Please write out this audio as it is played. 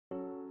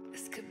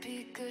This could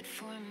be good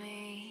for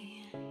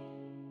me.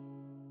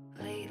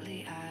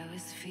 Lately I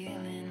was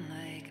feeling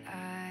like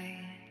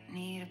I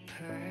need a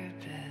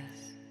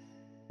purpose.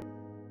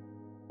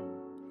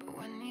 But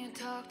when you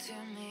talk to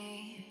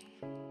me,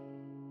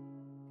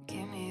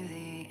 give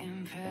me the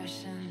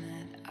impression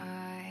that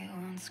I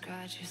won't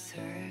scratch your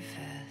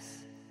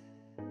surface.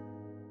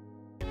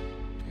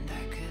 And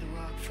I could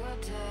walk for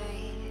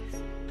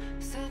days,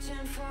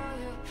 searching for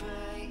your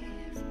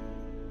praise.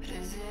 But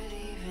is it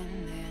even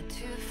there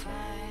to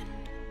find?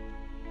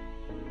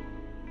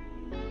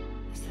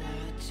 Is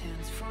there a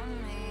chance for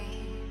me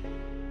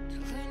to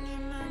learn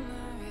your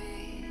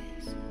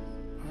memories?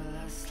 Will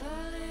I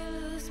slowly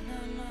lose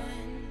my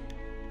mind?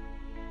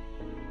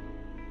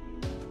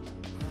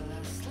 Will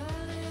I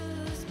slowly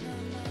lose my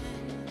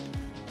mind?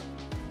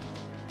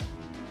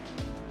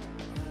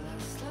 Will I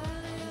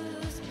slowly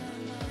lose my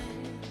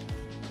mind?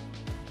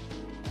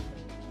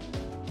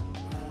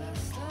 Will I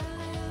slowly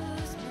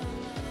lose my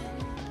mind?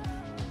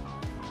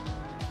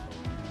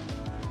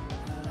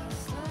 Will I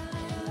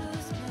slowly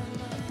lose my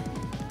mind?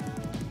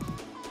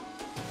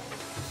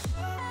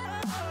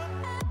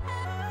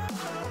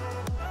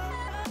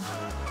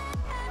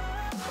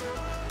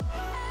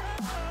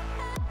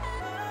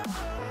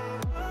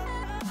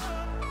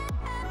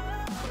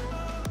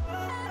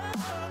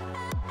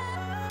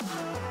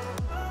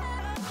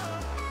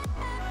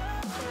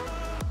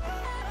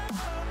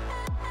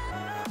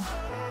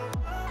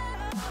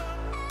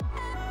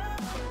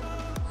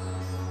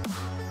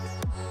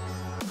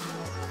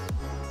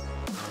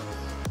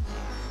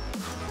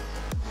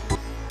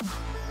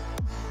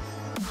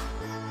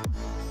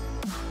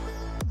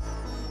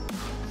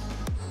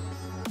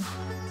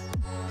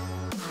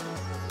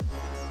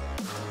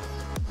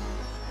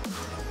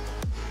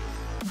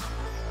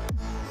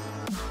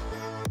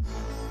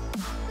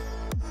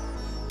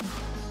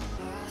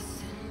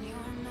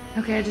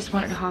 Okay, I just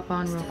wanted to hop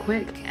on real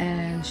quick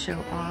and show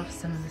off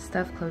some of the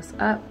stuff close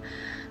up.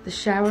 The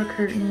shower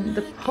curtain,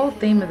 the whole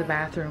theme of the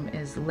bathroom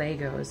is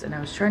Legos, and I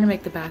was trying to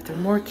make the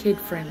bathroom more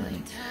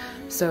kid-friendly.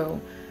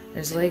 So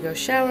there's Lego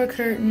shower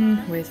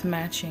curtain with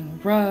matching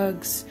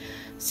rugs,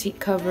 seat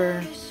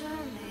cover,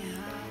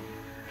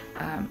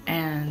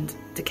 and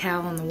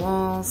decal on the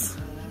walls,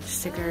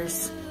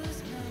 stickers,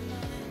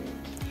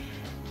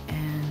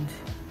 and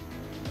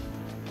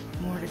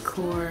more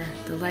decor,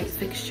 the light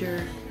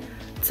fixture.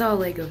 It's all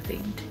Lego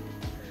themed,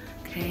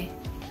 okay?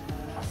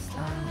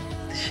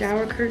 The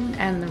shower curtain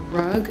and the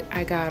rug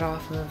I got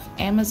off of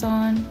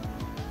Amazon,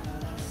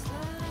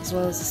 as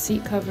well as the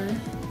seat cover.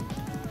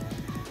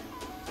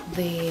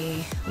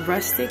 The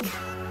rustic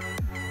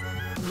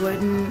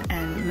wooden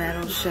and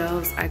metal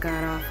shelves I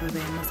got off of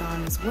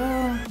Amazon as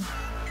well.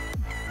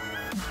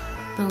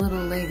 The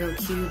little Lego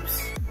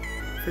cubes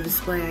for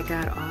display I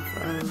got off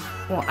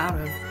of, well, out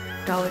of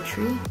Dollar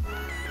Tree.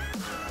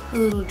 The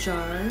little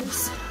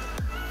jars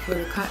for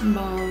the cotton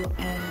ball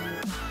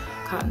and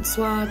cotton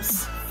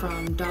swabs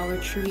from Dollar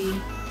Tree,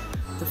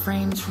 the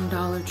frames from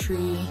Dollar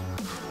Tree.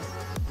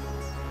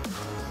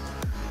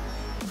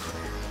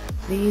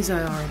 These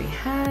I already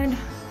had.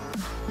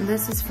 And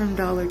this is from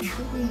Dollar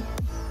Tree.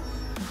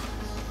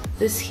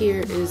 This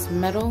here is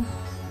metal.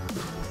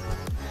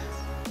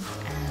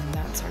 And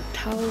that's our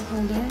towel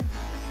holder.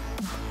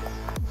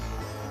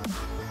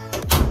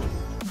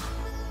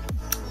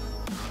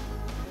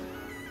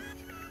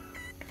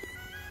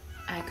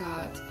 I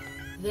got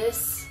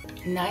this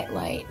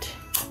nightlight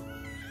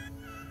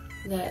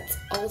that's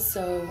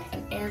also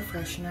an air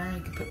freshener.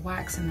 You can put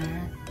wax in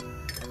there.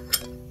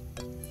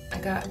 I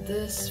got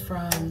this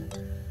from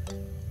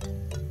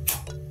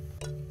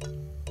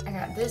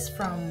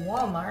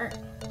Walmart.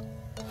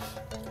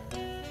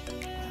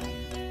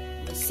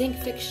 The sink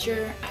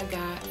fixture I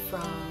got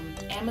from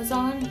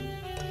Amazon.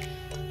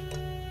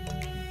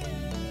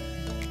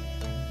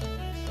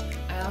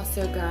 I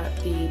also got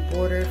the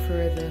border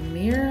for the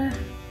mirror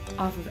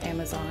off of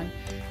Amazon,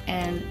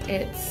 and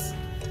it's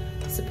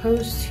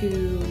supposed to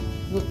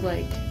look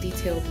like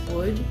detailed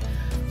wood,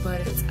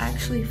 but it's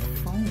actually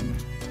foam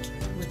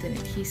with an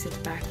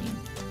adhesive backing,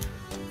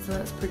 so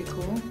that's pretty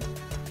cool.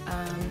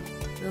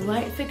 The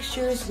light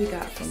fixtures we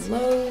got from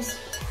Lowe's.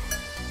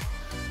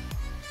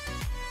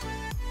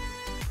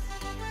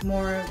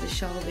 More of the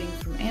shelving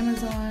from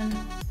Amazon,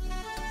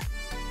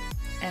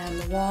 and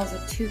the walls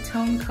are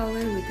two-tone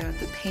color. We got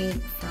the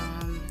paint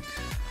from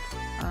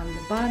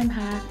the bottom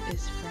half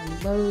is from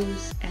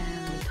Lowe's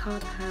and the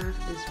top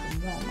half is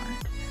from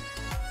Walmart.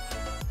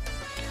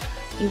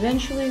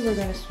 Eventually we're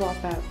going to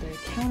swap out the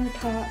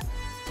countertop,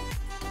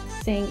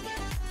 sink,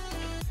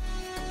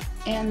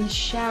 and the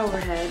shower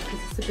head because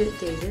it's a bit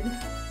dated.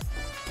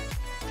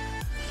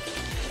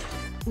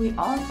 We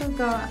also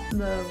got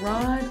the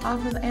rod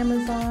off of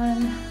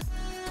Amazon,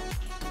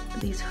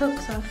 these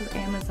hooks off of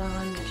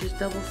Amazon, which is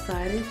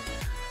double-sided,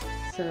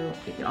 so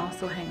you can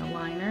also hang a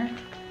liner.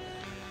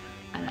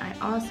 And I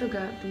also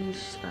got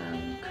these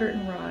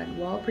curtain rod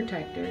wall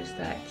protectors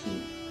that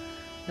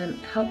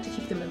help to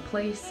keep them in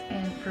place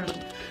and from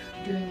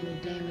doing any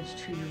damage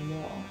to your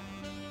wall.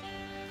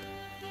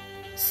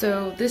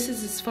 So this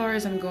is as far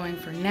as I'm going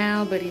for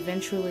now, but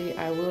eventually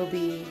I will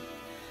be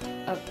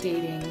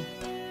updating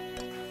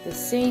the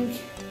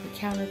sink, the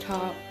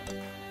countertop,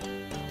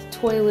 the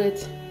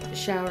toilet, the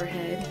shower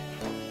head,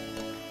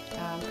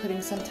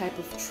 putting some type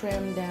of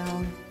trim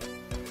down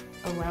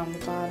around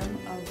the bottom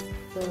of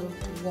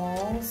the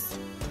walls,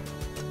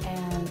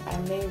 and I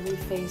may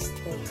reface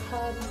the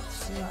tub.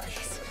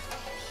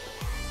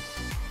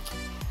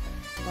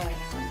 But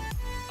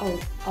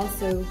oh,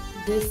 also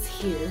this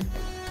here,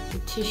 the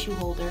tissue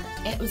holder,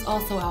 it was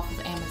also off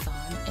of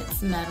Amazon.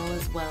 It's metal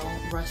as well,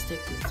 rustic,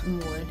 it's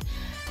wood.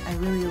 I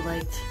really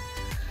liked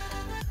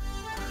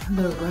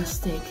the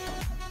rustic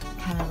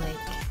kind of like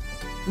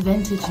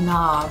vintage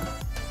knob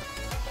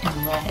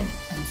in red,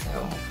 and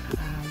so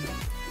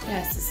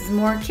yes, this is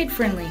more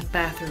kid-friendly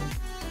bathroom.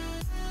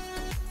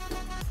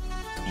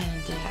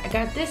 And I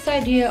got this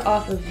idea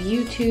off of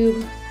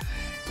YouTube,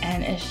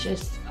 and it's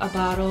just a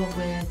bottle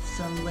with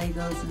some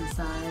Legos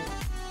inside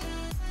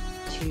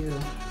to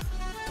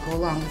go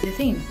along with the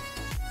theme.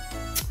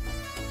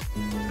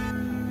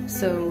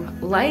 So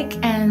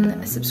like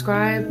and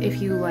subscribe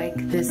if you like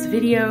this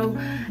video,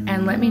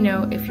 and let me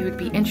know if you would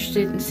be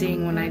interested in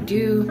seeing when I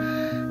do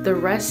the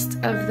rest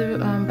of the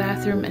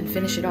bathroom and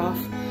finish it off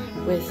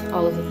with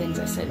all of the things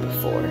I said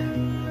before.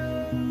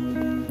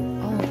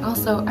 Oh,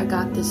 also I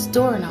got this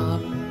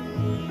doorknob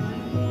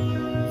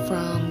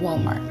from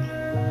Walmart,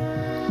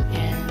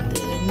 and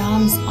the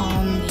knobs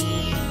on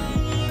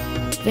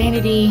the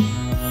Vanity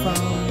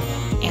from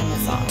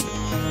Amazon,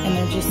 and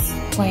they're just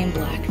plain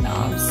black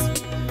knobs.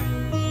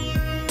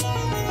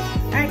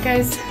 Alright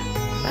guys,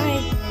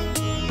 bye!